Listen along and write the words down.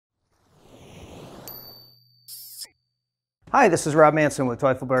Hi, this is Rob Manson with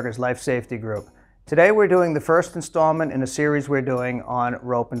Teufelberger's Life Safety Group. Today we're doing the first installment in a series we're doing on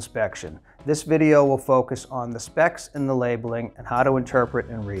rope inspection. This video will focus on the specs and the labeling and how to interpret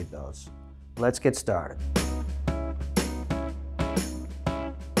and read those. Let's get started.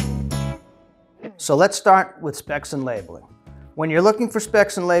 So let's start with specs and labeling. When you're looking for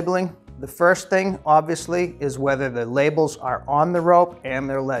specs and labeling, the first thing, obviously, is whether the labels are on the rope and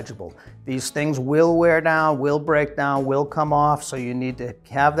they're legible. These things will wear down, will break down, will come off, so you need to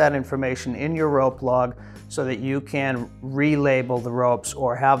have that information in your rope log so that you can relabel the ropes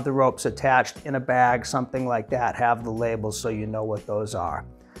or have the ropes attached in a bag, something like that. Have the labels so you know what those are.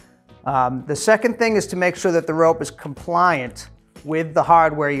 The second thing is to make sure that the rope is compliant with the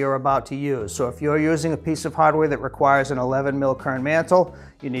hardware you're about to use. So if you're using a piece of hardware that requires an 11 mil Kern mantle,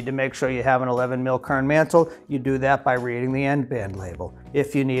 you need to make sure you have an 11 mil Kern mantle. You do that by reading the end band label.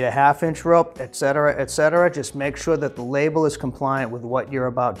 If you need a 1/2 inch rope, etc., just make sure that the label is compliant with what you're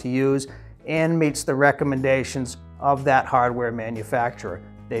about to use and meets the recommendations of that hardware manufacturer.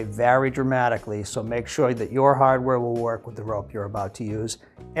 They vary dramatically, so make sure that your hardware will work with the rope you're about to use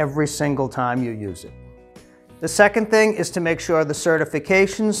every single time you use it. The second thing is to make sure the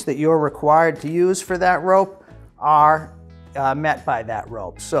certifications that you're required to use for that rope are met by that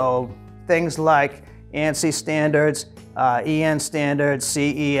rope. So things like ANSI standards, EN standards,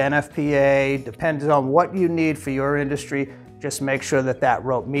 CE, NFPA, depending on what you need for your industry, just make sure that that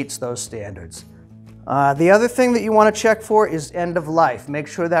rope meets those standards. The other thing that you want to check for is end of life. Make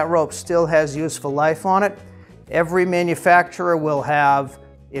sure that rope still has useful life on it. Every manufacturer will have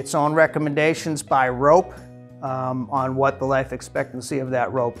its own recommendations by rope on what the life expectancy of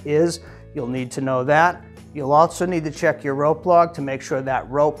that rope is. You'll need to know that. You'll also need to check your rope log to make sure that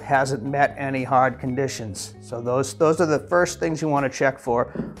rope hasn't met any hard conditions. So those are the first things you want to check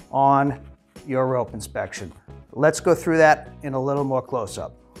for on your rope inspection. Let's go through that in a little more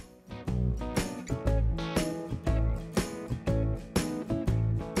close-up.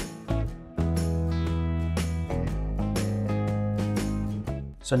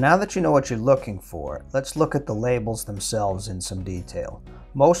 So now that you know what you're looking for, let's look at the labels themselves in some detail.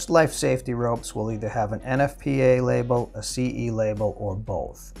 Most life safety ropes will either have an NFPA label, a CE label, or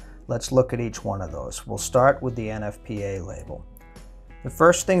both. Let's look at each one of those. We'll start with the NFPA label. The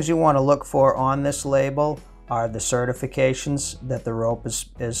first things you want to look for on this label are the certifications that the rope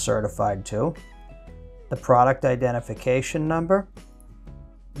is certified to, the product identification number,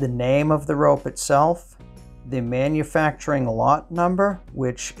 the name of the rope itself, the manufacturing lot number,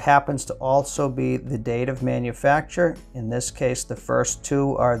 which happens to also be the date of manufacture. In this case, the first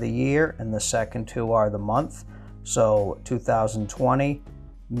two are the year and the second two are the month. So 2020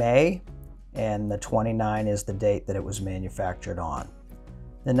 May, and the 29 is the date that it was manufactured on.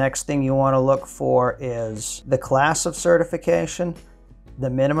 The next thing you want to look for is the class of certification, the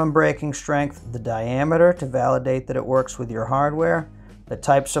minimum breaking strength, the diameter to validate that it works with your hardware, the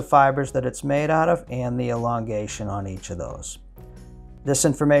types of fibers that it's made out of, and the elongation on each of those. This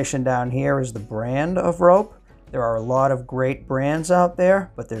information down here is the brand of rope. There are a lot of great brands out there,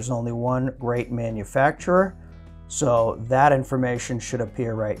 but there's only one great manufacturer. So that information should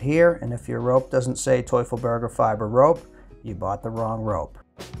appear right here. And if your rope doesn't say Teufelberger fiber rope, you bought the wrong rope.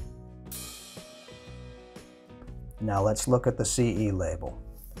 Now let's look at the CE label.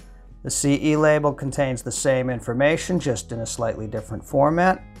 The CE label contains the same information, just in a slightly different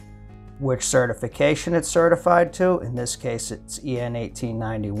format. Which certification it's certified to, in this case it's EN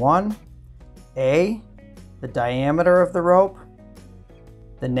 1891. A, the diameter of the rope,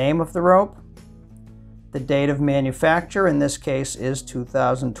 the name of the rope, the date of manufacture, in this case is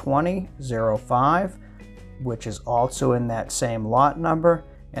 2020-05, which is also in that same lot number,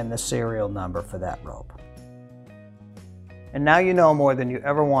 and the serial number for that rope. And now you know more than you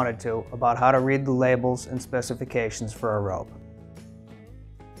ever wanted to about how to read the labels and specifications for a rope.